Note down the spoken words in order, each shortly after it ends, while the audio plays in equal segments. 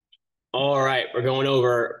All right, we're going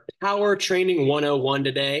over Power Training 101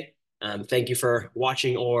 today. Thank you for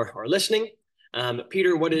watching or listening.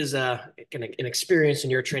 Peter, what is an experience in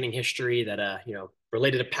your training history that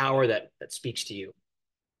related to power that speaks to you?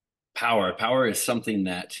 Power is something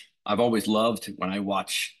that I've always loved. When I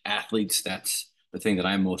watch athletes, that's the thing that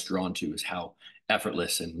I'm most drawn to is how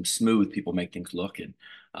effortless and smooth people make things look. And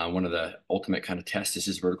one of the ultimate kind of tests is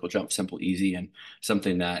just vertical jump, simple, easy, and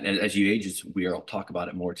something that as you age, as we'll talk about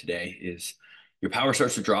it more today, is your power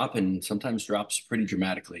starts to drop and sometimes drops pretty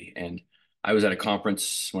dramatically. And I was at a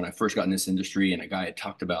conference when I first got in this industry, and a guy had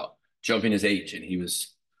talked about jumping his age, and he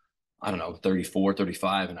was, I don't know, 34,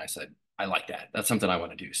 35. And I said, I like that. That's something I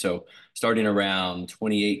want to do. So starting around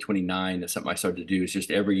 28, 29, that's something I started to do. Is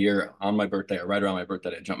just every year on my birthday or right around my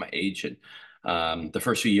birthday, I jump my age. And the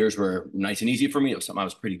first few years were nice and easy for me. It was something I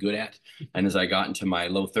was pretty good at. And as I got into my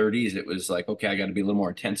low 30s, it was like, okay, I got to be a little more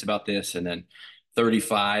intense about this. And then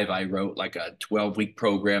 35, I wrote like a 12-week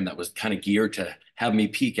program that was kind of geared to have me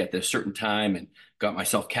peak at this certain time, and got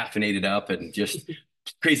myself caffeinated up and just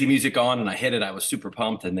crazy music on, and I hit it. I was super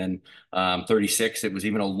pumped. And then 36, it was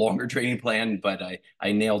even a longer training plan, but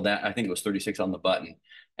I nailed that. I think it was 36 on the button.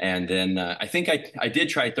 And then I think I did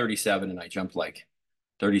try 37, and I jumped like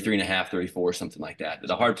 33 and a half, 34, something like that.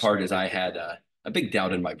 The hard part is I had a big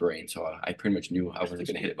doubt in my brain, so I pretty much knew I wasn't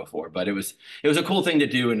going to hit it before. But it was a cool thing to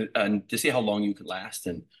do, and to see how long you could last.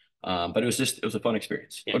 And but it was a fun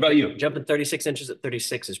experience. Yeah, What about you? jumping 36 inches at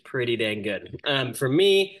 36 is pretty dang good. For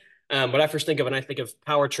me, what I first think of when I think of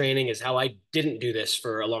power training is how I didn't do this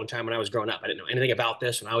for a long time when I was growing up. I didn't know anything about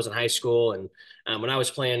this when I was in high school, and when I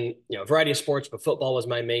was playing, a variety of sports, but football was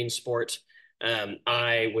my main sport.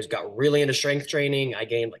 I was got really into strength training. I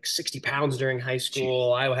gained like 60 pounds during high Jeez.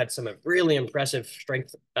 school. I had some really impressive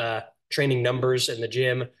strength training numbers in the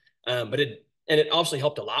gym, but it obviously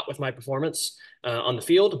helped a lot with my performance on the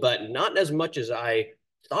field, but not as much as I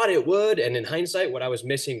thought it would. And in hindsight, what I was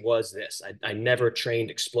missing was this. I never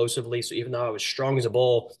trained explosively. So even though I was strong as a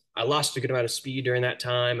bull, I lost a good amount of speed during that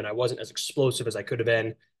time, and I wasn't as explosive as I could have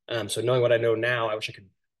been. So knowing what I know now, I wish I could,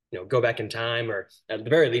 go back in time, or at the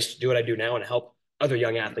very least do what I do now and help other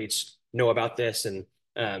young athletes know about this and,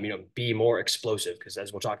 be more explosive. Because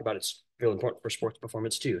as we'll talk about, it's really important for sports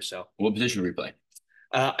performance too. So What position were you playing?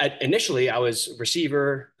 initially, I was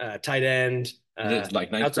receiver, tight end, Was it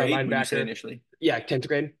like ninth outside grade? Would you say linebacker. initially? Yeah, 10th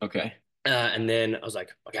grade. Okay. And then I was like,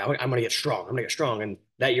 okay, I'm going to get strong. I'm going to get strong. And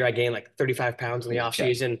that year I gained like 35 pounds in the off Okay.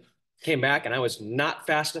 season, came back, and I was not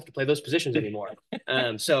fast enough to play those positions anymore.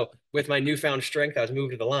 So with my newfound strength, I was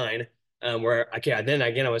moved to the line, where, okay, then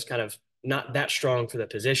again, I was kind of not that strong for the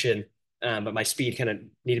position, but my speed kind of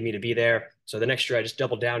needed me to be there. So the next year I just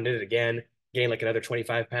doubled down, did it again, gained like another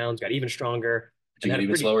 25 pounds, got even stronger, Did you and get had a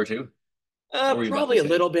even pretty slower too? Or were you about the probably a same?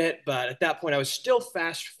 little bit, but at that point I was still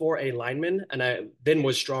fast for a lineman, and I then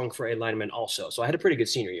was strong for a lineman also. So I had a pretty good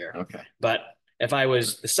senior year. Okay. But if I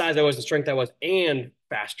was the size I was, the strength I was, and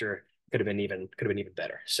faster, could have been even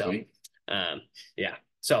better. So, Sweet. um, yeah.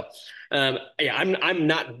 So, yeah, I'm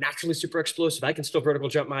not naturally super explosive. I can still vertical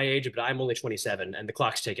jump my age, but I'm only 27 and the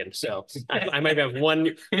clock's ticking. So I might have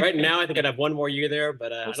one right now. I think I'd have one more year there,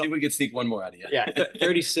 but We'll I see don't. if we can sneak one more out of you. Yeah,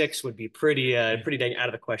 36 would be pretty dang out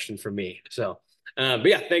of the question for me. So, but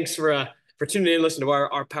yeah, thanks for tuning in, listening to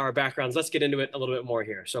our power backgrounds. Let's get into it a little bit more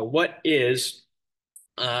here. So, what is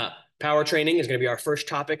power training? Is going to be our first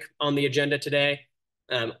topic on the agenda today.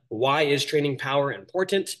 Why is training power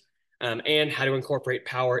important? And how to incorporate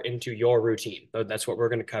power into your routine. So that's what we're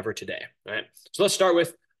going to cover today. All right. So let's start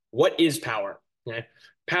with what is power. Okay.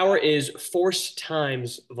 Power is force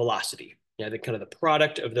times velocity. Yeah, the kind of the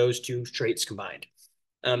product of those two traits combined.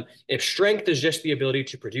 If strength is just the ability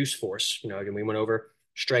to produce force, again, we went over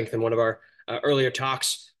strength in one of our earlier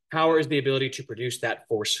talks. Power is the ability to produce that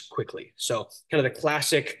force quickly. So, kind of the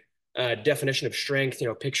classic definition of strength.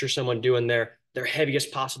 Picture someone doing their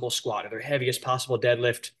heaviest possible squat or their heaviest possible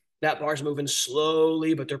deadlift. That bar's moving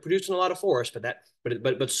slowly, but they're producing a lot of force. But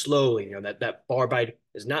slowly. That bar bite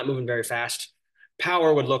is not moving very fast.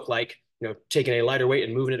 Power would look like taking a lighter weight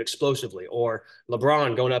and moving it explosively, or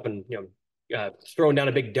LeBron going up and throwing down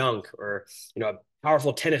a big dunk, or a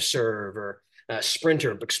powerful tennis serve, or a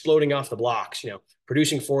sprinter exploding off the blocks.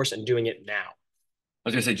 Producing force and doing it now. I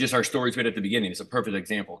was gonna say just our stories right at the beginning is a perfect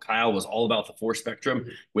example. Kyle was all about the force spectrum Mm-hmm.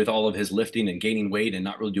 with all of his lifting and gaining weight and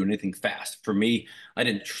not really doing anything fast. For me, I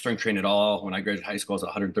didn't strength train at all. When I graduated high school, I was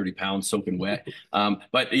 130 pounds, soaking wet.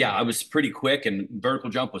 But yeah, I was pretty quick, and vertical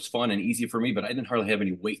jump was fun and easy for me, but I didn't hardly have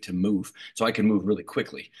any weight to move, so I could move really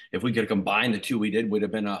quickly. If we could combine the two we did, we'd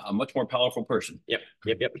have been a much more powerful person. Yep,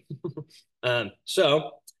 yep, yep.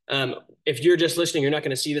 So If you're just listening, you're not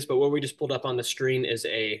going to see this, but what we just pulled up on the screen is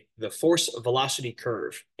the force velocity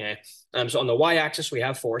curve. Okay. So on the y-axis, we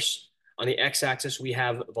have force. On the x-axis, we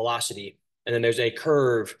have velocity. And then there's a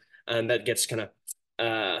curve that gets kind of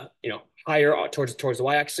higher towards the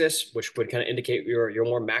y-axis, which would kind of indicate your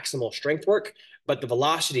more maximal strength work. But the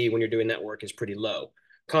velocity when you're doing that work is pretty low.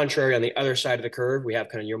 Contrary, on the other side of the curve, we have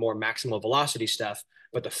kind of your more maximal velocity stuff,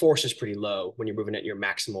 but the force is pretty low when you're moving at your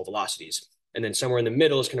maximal velocities. And then somewhere in the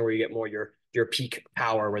middle is kind of where you get more your peak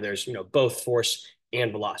power, where there's both force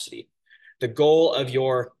and velocity. The goal of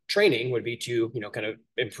your training would be to kind of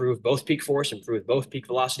improve both peak force, improve both peak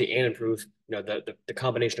velocity, and improve the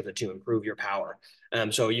combination of the two, improve your power.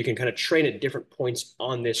 So you can kind of train at different points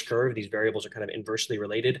on this curve. These variables are kind of inversely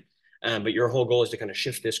related, but your whole goal is to kind of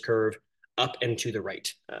shift this curve up and to the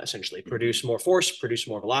right, essentially produce more force, produce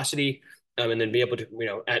more velocity, and then be able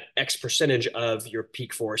to at X percentage of your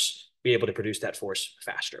peak force be able to produce that force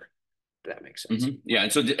faster. If that makes sense. Yeah.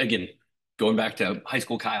 And so again, going back to high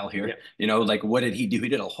school Kyle here, like what did he do? He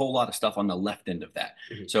did a whole lot of stuff on the left end of that.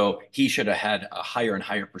 So he should have had a higher and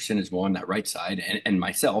higher percentage more on that right side. And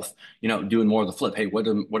myself, doing more of the flip. Hey, what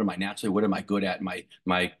am I naturally? What am I good at?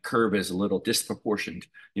 My curve is a little disproportioned,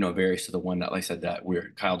 varies to the one that, like I said, that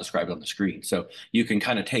Kyle described on the screen. So you can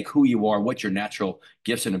kind of take who you are, what your natural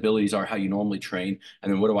gifts and abilities are, how you normally train,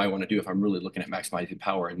 and then what do I want to do if I'm really looking at maximizing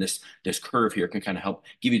power. And this curve here can kind of help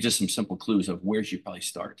give you just some simple clues of where you should probably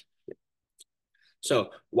start.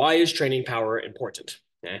 So why is training power important?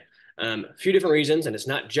 Okay. A few different reasons, and it's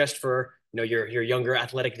not just for your younger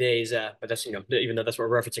athletic days, but that's even though that's what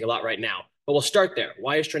we're referencing a lot right now. But we'll start there.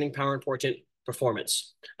 Why is training power important?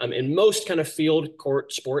 Performance. In most kind of field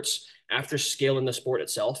court sports, after scaling the sport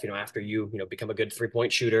itself, after you become a good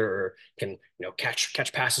 3-point shooter or can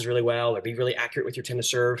catch passes really well or be really accurate with your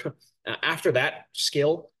tennis serve, after that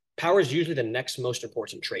skill, power is usually the next most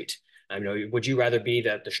important trait. Would you rather be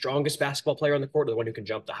the strongest basketball player on the court or the one who can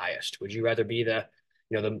jump the highest? Would you rather be the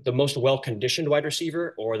most well-conditioned wide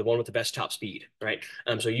receiver or the one with the best top speed, right?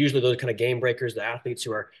 So usually those kind of game breakers, the athletes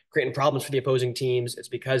who are creating problems for the opposing teams, it's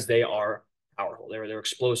because they are powerful. They're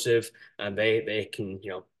explosive, and they can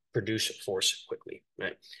produce force quickly,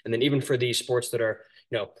 right? And then even for these sports that are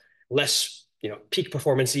less peak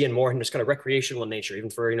performance-y and more just kind of recreational in nature, even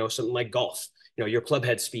for something like golf, your club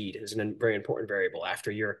head speed is a very important variable.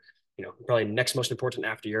 After your probably next most important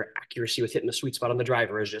after your accuracy with hitting the sweet spot on the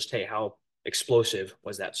driver is just, hey, how explosive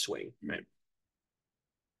was that swing, right?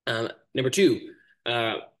 Number two,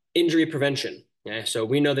 injury prevention. Yeah, so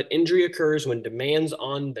we know that injury occurs when demands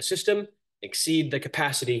on the system exceed the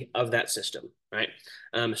capacity of that system, right?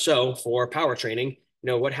 So for power training,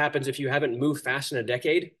 what happens if you haven't moved fast in a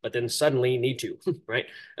decade, but then suddenly need to, right?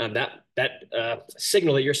 That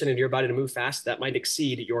signal that you're sending to your body to move fast, that might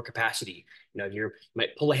exceed your capacity. You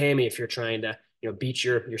might pull a hammy if you're trying to, beat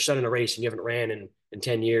your son in a race and you haven't ran in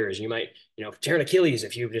 10 years. You might, tear an Achilles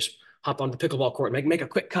if you just hop on the pickleball court and make a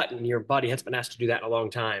quick cut and your body hasn't been asked to do that in a long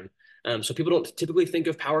time. So people don't typically think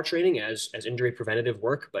of power training as injury preventative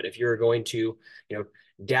work, but if you're going to,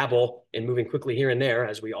 dabble in moving quickly here and there,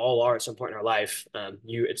 as we all are at some point in our life,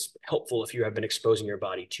 it's helpful if you have been exposing your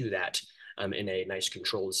body to that in a nice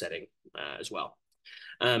controlled setting as well.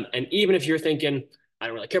 And even if you're thinking, I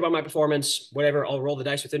don't really care about my performance, whatever, I'll roll the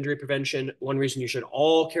dice with injury prevention, one reason you should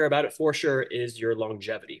all care about it for sure is your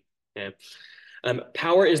longevity. Okay?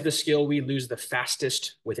 Power is the skill we lose the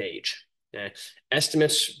fastest with age.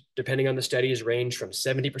 Estimates, depending on the studies, range from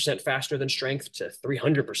 70% faster than strength to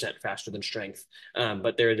 300% faster than strength.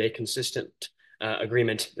 But there's a consistent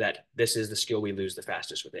agreement that this is the skill we lose the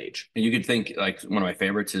fastest with age. And you could think like one of my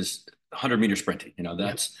favorites is 100-meter sprinting.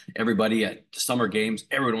 That's everybody at summer games.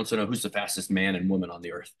 Everyone wants to know who's the fastest man and woman on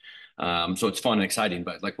the earth. So it's fun and exciting.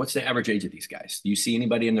 But like, what's the average age of these guys? Do you see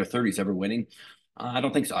anybody in their 30s ever winning? I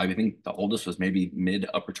don't think so. I think the oldest was maybe mid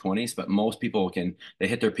upper 20s, but most people they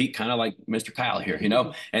hit their peak kind of like Mr. Kyle here,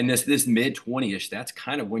 and this mid 20ish, that's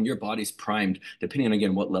kind of when your body's primed, depending on,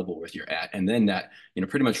 again, what level with you're at. And then that,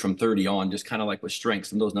 pretty much from 30 on, just kind of like with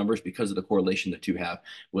strengths and those numbers, because of the correlation the two have,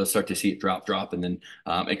 we'll start to see it drop. And then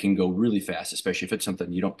it can go really fast, especially if it's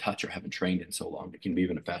something you don't touch or haven't trained in so long. It can be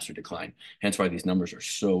even a faster decline. Hence why these numbers are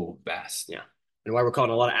so vast. Yeah. And why we're calling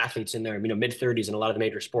a lot of athletes in their mid-30s in a lot of the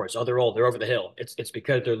major sports. Oh, they're old, they're over the hill. It's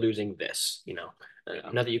because they're losing this.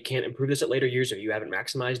 Not that you can't improve this at later years or you haven't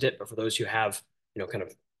maximized it, but for those who have kind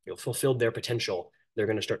of fulfilled their potential, they're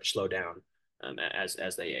going to start to slow down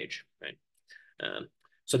as they age, right?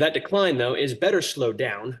 So that decline, though, is better slowed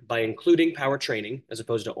down by including power training as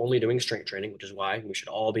opposed to only doing strength training, which is why we should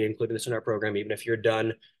all be including this in our program, even if you're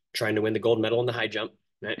done trying to win the gold medal in the high jump.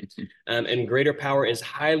 right? And greater power is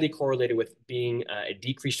highly correlated with being a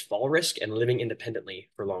decreased fall risk and living independently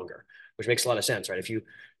for longer, which makes a lot of sense, right? If you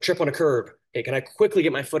trip on a curb, hey, can I quickly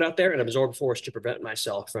get my foot out there and absorb force to prevent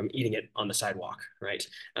myself from eating it on the sidewalk, right?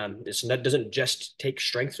 That doesn't just take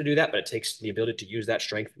strength to do that, but it takes the ability to use that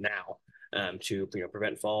strength now to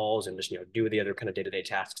prevent falls and just do the other kind of day-to-day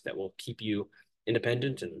tasks that will keep you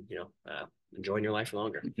independent and enjoying your life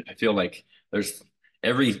longer. I feel like there's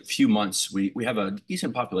every few months we have a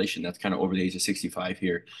decent population that's kind of over the age of 65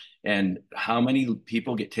 here, and how many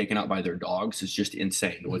people get taken out by their dogs is just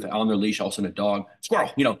insane. With on their leash, all of a sudden a dog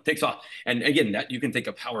squirrel takes off, and again, that you can think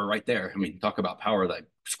of power right there. I mean, talk about power. Like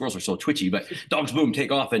squirrels are so twitchy, but dogs boom,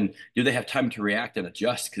 take off, and do they have time to react and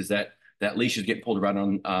adjust because that leash is getting pulled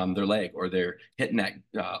around on their leg, or they're hitting that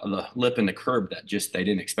the lip in the curb that just they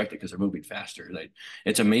didn't expect it because they're moving faster.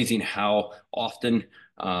 It's amazing how often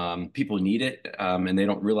people need it, and they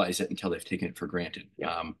don't realize it until they've taken it for granted.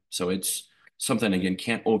 So it's something, again,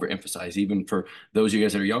 can't overemphasize, even for those of you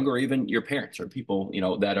guys that are younger, or even your parents or people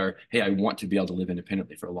that are, hey, I want to be able to live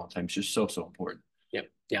independently for a long time. It's just so important. Yep.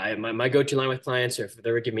 Yeah. My go-to line with clients, if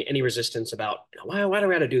they were giving me any resistance about why do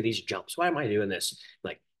I got to do these jumps? Why am I doing this?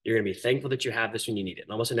 Like, you're going to be thankful that you have this when you need it.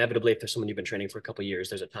 And almost inevitably, if there's someone you've been training for a couple of years,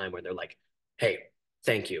 there's a time where they're like, hey,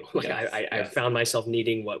 thank you. Like I found myself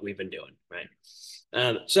needing what we've been doing.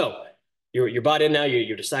 Right. So you're bought in now.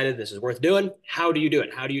 You decided this is worth doing. How do you do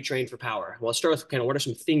it? How do you train for power? Well, I'll start with kind of what are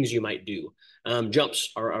some things you might do.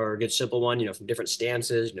 Jumps are a good simple one, from different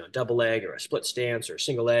stances, double leg or a split stance or a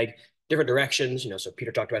single leg, different directions. So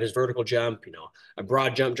Peter talked about his vertical jump, a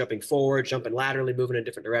broad jump, jumping forward, jumping laterally, moving in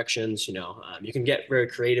different directions. You can get very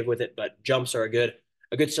creative with it, but jumps are a good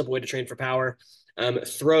simple way to train for power.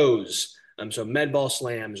 Throws. So med ball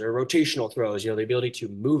slams or rotational throws, the ability to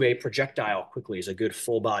move a projectile quickly is a good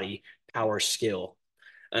full body power skill.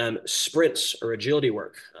 Sprints or agility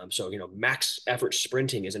work. So max effort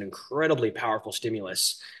sprinting is an incredibly powerful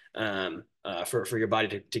stimulus for your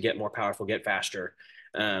body to get more powerful, get faster.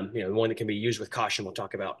 One that can be used with caution. We'll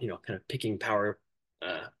talk about, kind of picking power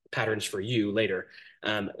patterns for you later.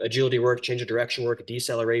 Agility work, change of direction work,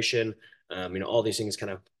 deceleration, all these things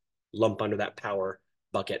kind of lump under that power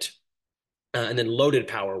bucket. And then loaded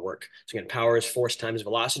power work. So again, power is force times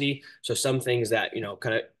velocity. So some things that,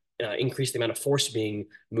 kind of increase the amount of force being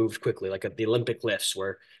moved quickly, like the Olympic lifts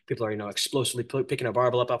where people are, explosively picking a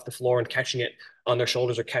barbell up off the floor and catching it on their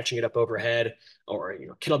shoulders or catching it up overhead, or,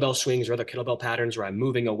 kettlebell swings or other kettlebell patterns where I'm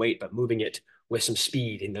moving a weight, but moving it with some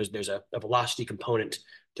speed. And there's a velocity component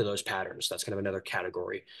to those patterns. That's kind of another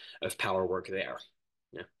category of power work there.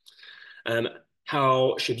 Yeah.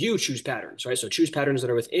 How should you choose patterns, right? So choose patterns that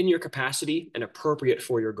are within your capacity and appropriate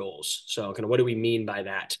for your goals. So kind of what do we mean by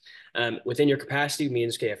that? Within your capacity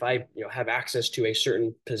means, okay, if I have access to a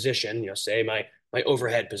certain position, say my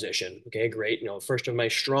overhead position, okay, great. First of my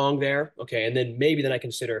strong there, okay, and then maybe I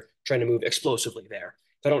consider trying to move explosively there.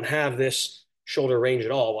 If I don't have this shoulder range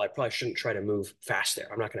at all, well, I probably shouldn't try to move fast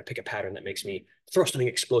there. I'm not going to pick a pattern that makes me throw something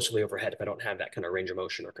explosively overhead if I don't have that kind of range of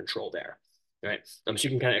motion or control there. Right. So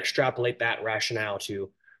you can kind of extrapolate that rationale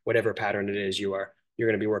to whatever pattern it is you're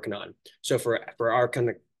going to be working on. So for our kind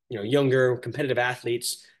of younger competitive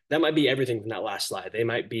athletes, that might be everything from that last slide. They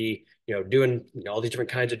might be doing all these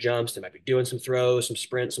different kinds of jumps. They might be doing some throws, some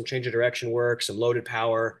sprints, some change of direction work, some loaded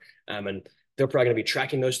power, and they're probably going to be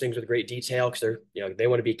tracking those things with great detail because they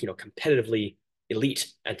want to be competitively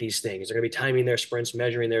elite at these things. They're going to be timing their sprints,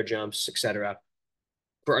 measuring their jumps, etc.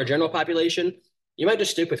 For our general population, you might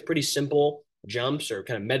just stick with pretty simple jumps or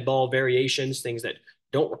kind of med ball variations, things that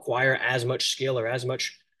don't require as much skill or as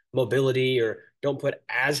much mobility or don't put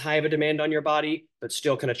as high of a demand on your body, but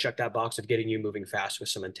still kind of check that box of getting you moving fast with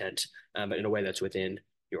some intent, but in a way that's within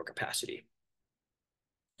your capacity.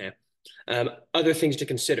 Okay. Other things to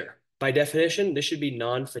consider. By definition, this should be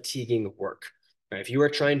non-fatiguing work. Right? If you are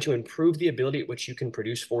trying to improve the ability at which you can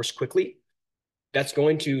produce force quickly, that's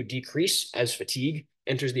going to decrease as fatigue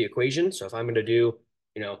enters the equation. So if I'm going to do,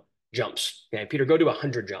 jumps, okay, Peter, go do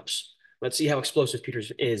 100 jumps. Let's see how explosive Peter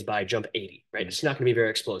is by jump 80, right? It's not going to be very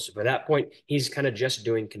explosive. By that point, he's kind of just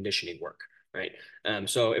doing conditioning work, right?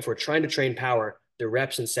 So if we're trying to train power, the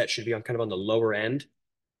reps and sets should be on kind of on the lower end,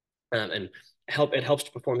 and it helps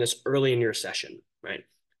to perform this early in your session, right?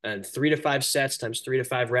 And 3 to 5 sets times 3 to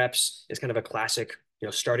 5 reps is kind of a classic,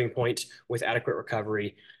 starting point with adequate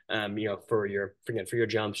recovery, for your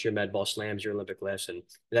jumps, your med ball slams, your Olympic lifts, and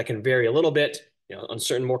that can vary a little bit. On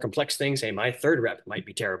certain more complex things, hey, my 3rd rep might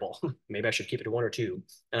be terrible. Maybe I should keep it to 1 or 2.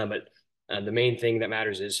 But the main thing that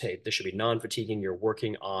matters is, hey, this should be non-fatiguing. You're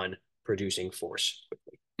working on producing force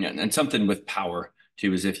quickly. Yeah, and something with power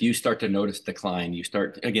too, is if you start to notice decline, you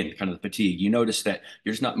start, again, kind of the fatigue, you notice that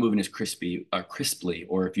you're just not moving as crisply,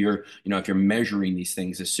 or if you're, if you're measuring these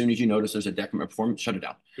things, as soon as you notice there's a decrement performance, shut it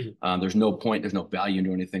down. There's no point, there's no value in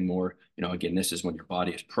doing anything more. Again, this is when your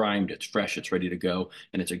body is primed, it's fresh, it's ready to go,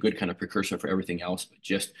 and it's a good kind of precursor for everything else. But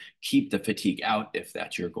just keep the fatigue out if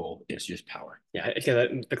that's your goal. It's just power. Yeah,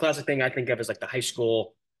 the classic thing I think of is like the high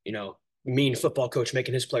school, mean football coach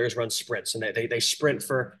making his players run sprints, and they sprint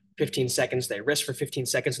for 15 seconds, they rest for 15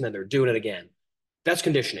 seconds, and then they're doing it again. That's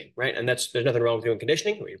conditioning, right? And there's nothing wrong with doing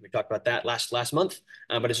conditioning. We talked about that last month,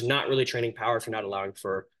 but it's not really training power if you're not allowing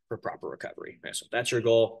for proper recovery. Right? So if that's your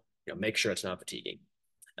goal, make sure it's not fatiguing.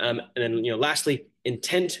 And then, lastly,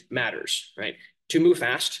 intent matters, right? To move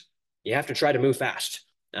fast, you have to try to move fast.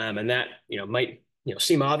 And that, might,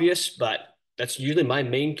 seem obvious, but that's usually my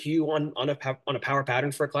main cue on a power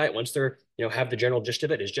pattern for a client. Once they're, have the general gist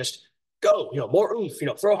of it, is just go, more oomph,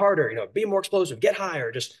 throw harder, be more explosive, get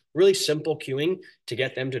higher, just really simple cueing to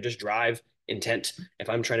get them to just drive intent. If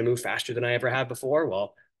I'm trying to move faster than I ever have before,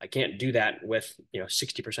 well, I can't do that with,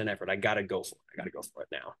 60% effort. I got to go for it. I got to go for it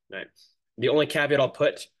now, right? The only caveat I'll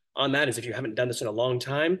put on that is if you haven't done this in a long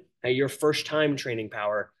time, your first time training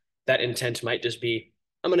power, that intent might just be,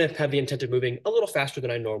 I'm going to have the intent of moving a little faster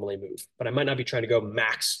than I normally move, but I might not be trying to go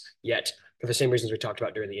max yet for the same reasons we talked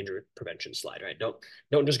about during the injury prevention slide, right?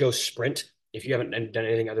 Don't just go sprint if you haven't done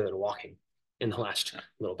anything other than walking in the last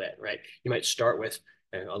little bit, right? You might start with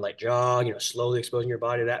a light jog, slowly exposing your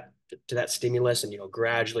body to that stimulus and,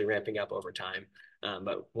 gradually ramping up over time.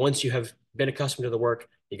 But once you have been accustomed to the work,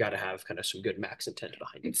 you got to have kind of some good max intent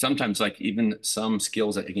behind it. Sometimes, like even some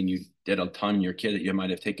skills that, again, you did a ton in your kid that you might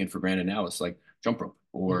have taken for granted now, it's like jump rope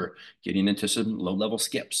or getting into some low level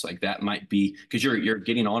skips. Like that might be because you're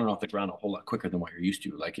getting on and off the ground a whole lot quicker than what you're used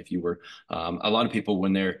to. Like if you were a lot of people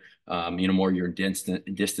when they're more your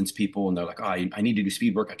distance people and they're like, oh, I need to do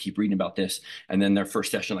speed work. I keep reading about this. And then their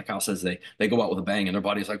first session, like Kyle says, they go out with a bang and their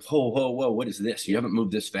body's like, whoa, what is this? You haven't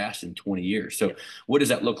moved this fast in 20 years. So what does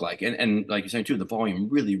that look like? And like you're saying too, the volume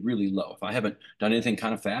really, really low. If I haven't done anything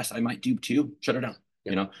kind of fast, I might do 2, shut it down.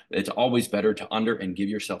 It's always better to under and give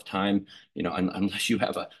yourself time, unless you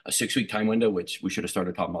have a 6-week time window, which we should have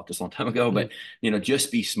started talking about this a long time ago, but,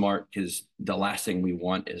 just be smart because the last thing we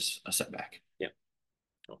want is a setback. Yeah.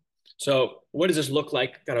 So what does this look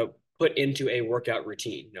like kind of put into a workout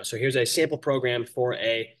routine? So here's a sample program for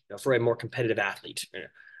a more competitive athlete.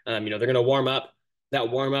 They're going to warm up. That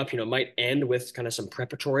warm up, might end with kind of some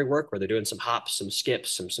preparatory work where they're doing some hops, some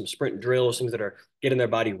skips, some sprint drills, things that are getting their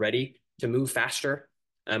body ready to move faster.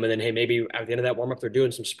 And then, hey, maybe at the end of that warm up, they're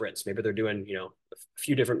doing some sprints. Maybe they're doing, a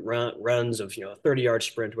few different runs of, a 30-yard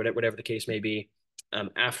sprint, whatever the case may be.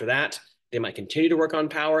 After that, they might continue to work on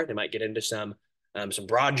power. They might get into some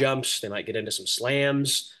broad jumps. They might get into some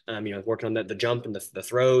slams, working on the jump and the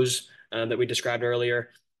throws that we described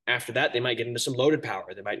earlier. After that, they might get into some loaded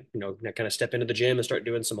power. They might, kind of step into the gym and start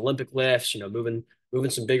doing some Olympic lifts, moving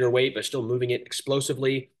some bigger weight, but still moving it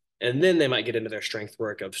explosively. And then they might get into their strength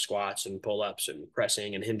work of squats and pull-ups and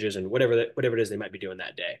pressing and hinges and whatever it is they might be doing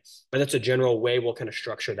that day. But that's a general way we'll kind of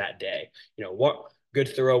structure that day.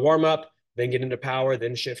 Good thorough warm-up, then get into power,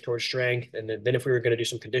 then shift towards strength. And then if we were going to do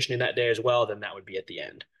some conditioning that day as well, then that would be at the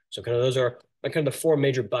end. So kind of those are kind of the 4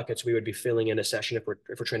 major buckets we would be filling in a session if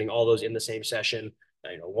we're training all those in the same session.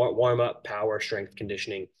 Warm-up, power, strength,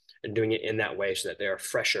 conditioning, and doing it in that way so that they are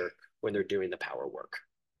fresher when they're doing the power work.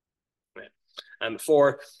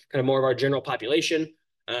 For kind of more of our general population,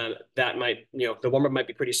 that might, the warm-up might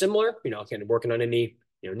be pretty similar, kind of working on any,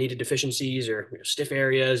 needed deficiencies or stiff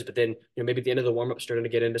areas, but then, maybe at the end of the warm-up, starting to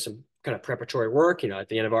get into some kind of preparatory work, at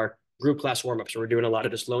the end of our group class warm-ups, we're doing a lot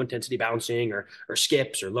of just low intensity bouncing or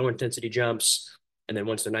skips or low intensity jumps. And then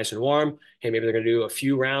once they're nice and warm, hey, maybe they're going to do a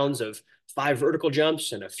few rounds of 5 vertical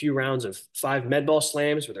jumps and a few rounds of 5 med ball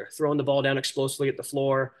slams where they're throwing the ball down explosively at the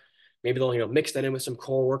floor. Maybe they'll, mix that in with some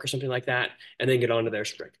core work or something like that, and then get on to their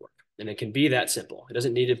strength work. And it can be that simple. It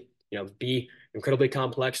doesn't need to, be incredibly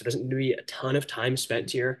complex. It doesn't need to be a ton of time spent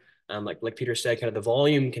here. Like Peter said, kind of the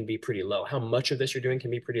volume can be pretty low. How much of this you're doing can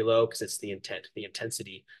be pretty low because it's the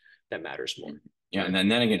intensity that matters more. Yeah, and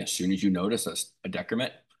then again, as soon as you notice a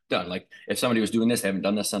decrement, done. Like if somebody was doing this, they haven't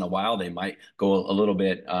done this in a while, they might go a little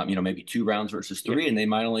bit, maybe 2 rounds versus 3, and they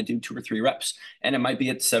might only do 2 or 3 reps, and it might be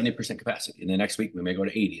at 70% capacity. And the next week we may go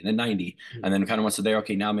to 80 and then 90, and then kind of once they're there,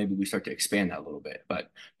 okay, now maybe we start to expand that a little bit.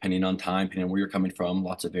 But depending on time, depending on where you're coming from,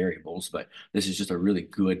 lots of variables. But this is just a really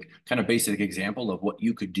good kind of basic example of what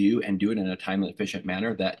you could do and do it in a timely, efficient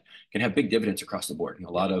manner that can have big dividends across the board.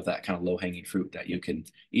 A lot of that kind of low hanging fruit that you can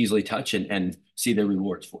easily touch and see the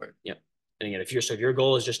rewards for it. Yeah. And again, if your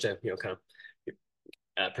goal is just to, kind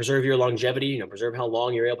of preserve your longevity, preserve how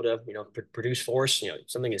long you're able to, produce force.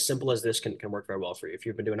 Something as simple as this can work very well for you. If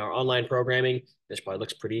you've been doing our online programming, this probably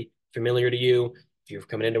looks pretty familiar to you. If you're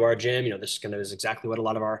coming into our gym, this is exactly what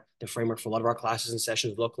the framework for a lot of our classes and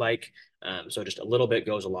sessions look like. So just a little bit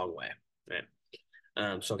goes a long way.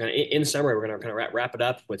 Right. So kind of in summary, we're going to kind of wrap it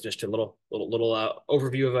up with just a little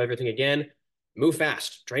overview of everything again. Move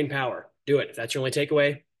fast, train power, do it. If that's your only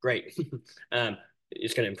takeaway, great.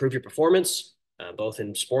 It's going to improve your performance, both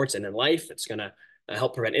in sports and in life. It's going to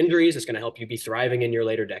help prevent injuries. It's going to help you be thriving in your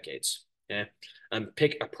later decades. Okay.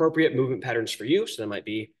 Pick appropriate movement patterns for you. So that might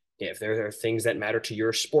be, if there are things that matter to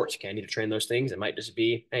your sports, okay, I need to train those things. It might just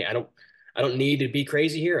be, hey, I don't need to be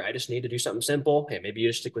crazy here. I just need to do something simple. Hey, maybe you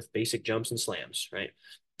just stick with basic jumps and slams, right?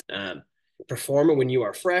 Perform when you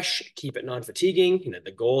are fresh, keep it non-fatiguing.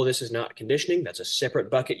 The goal of this is not conditioning. That's a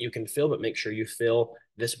separate bucket you can fill, but make sure you fill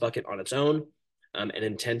this bucket on its own. And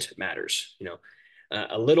intent matters.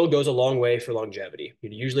 A little goes a long way for longevity.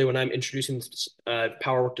 Usually when I'm introducing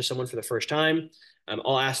power work to someone for the first time,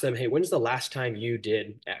 I'll ask them, hey, when's the last time you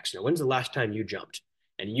did X? When's the last time you jumped?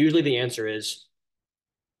 And usually the answer is,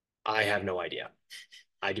 I have no idea.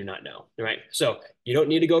 I do not know. Right. So you don't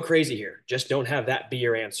need to go crazy here. Just don't have that be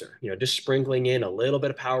your answer. Just sprinkling in a little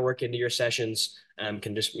bit of power work into your sessions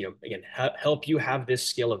can just, again, help you have this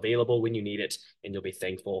skill available when you need it. And you'll be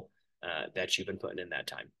thankful that you've been putting in that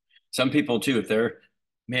time. Some people too, if they're,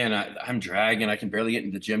 man, I'm dragging, I can barely get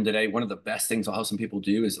into the gym today. One of the best things I'll have some people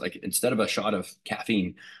do is, like, instead of a shot of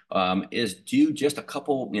caffeine, is do just a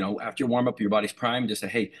couple, after you warm up, your body's primed, just say,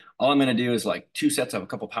 hey, all I'm going to do is like 2 sets of a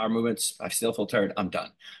couple power movements. I still feel tired. I'm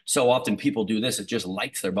done. So often people do this. It just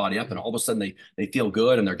lights their body up, and all of a sudden they feel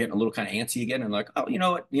good, and they're getting a little kind of antsy again. And like, oh, you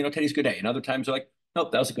know what? Today's a good day. And other times they're like,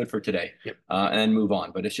 nope, that was good for today. Yep. And then move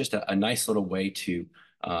on. But it's just a nice little way to,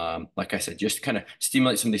 like I said, just kind of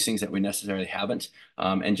stimulate some of these things that we necessarily haven't,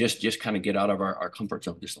 and just kind of get out of our comfort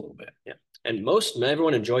zone just a little bit. Yeah. And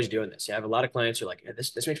everyone enjoys doing this. I have a lot of clients who are like,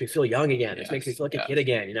 this makes me feel young again. This makes me feel like a kid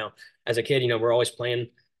again. As a kid, we're always playing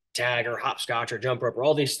tag or hopscotch or jump rope or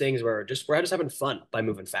all these things where we're just having fun by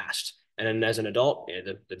moving fast. And then as an adult,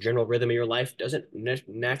 the general rhythm of your life doesn't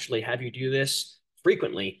naturally have you do this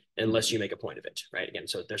frequently unless you make a point of it, right? Again,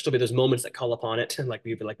 so there'll still be those moments that call upon it, like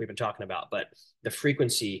we've been talking about, but the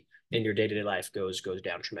frequency in your day-to-day life goes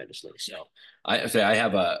down tremendously. So I say I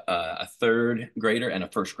have a third grader and a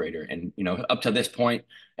first grader, and up to this point,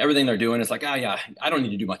 everything they're doing is like, oh yeah, I don't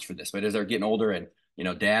need to do much for this. But as they're getting older, and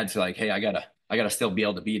dad's like, hey, I gotta still be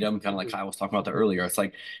able to beat them, kind of like I was talking about that earlier. It's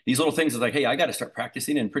like these little things is like, hey, I got to start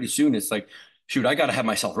practicing, and pretty soon it's like, shoot, I got to have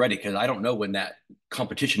myself ready, because I don't know when that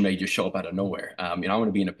competition may just show up out of nowhere. I want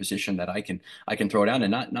to be in a position that I can throw down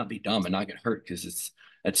and not be dumb and not get hurt, because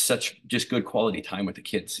it's such just good quality time with the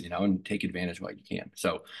kids, and take advantage of what you can.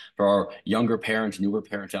 So for our younger parents, newer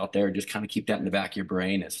parents out there, just kind of keep that in the back of your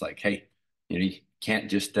brain. It's like, hey, you can't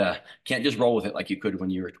just roll with it like you could when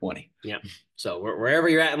you were 20. Yeah. So wherever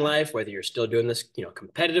you're at in life, whether you're still doing this,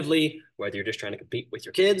 competitively, whether you're just trying to compete with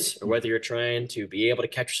your kids, or whether you're trying to be able to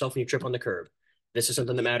catch yourself when you trip on the curb, this is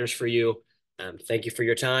something that matters for you. Thank you for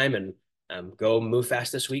your time, and go move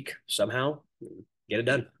fast this week somehow. Get it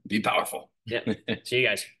done. Be powerful. Yeah. See you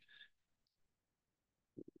guys.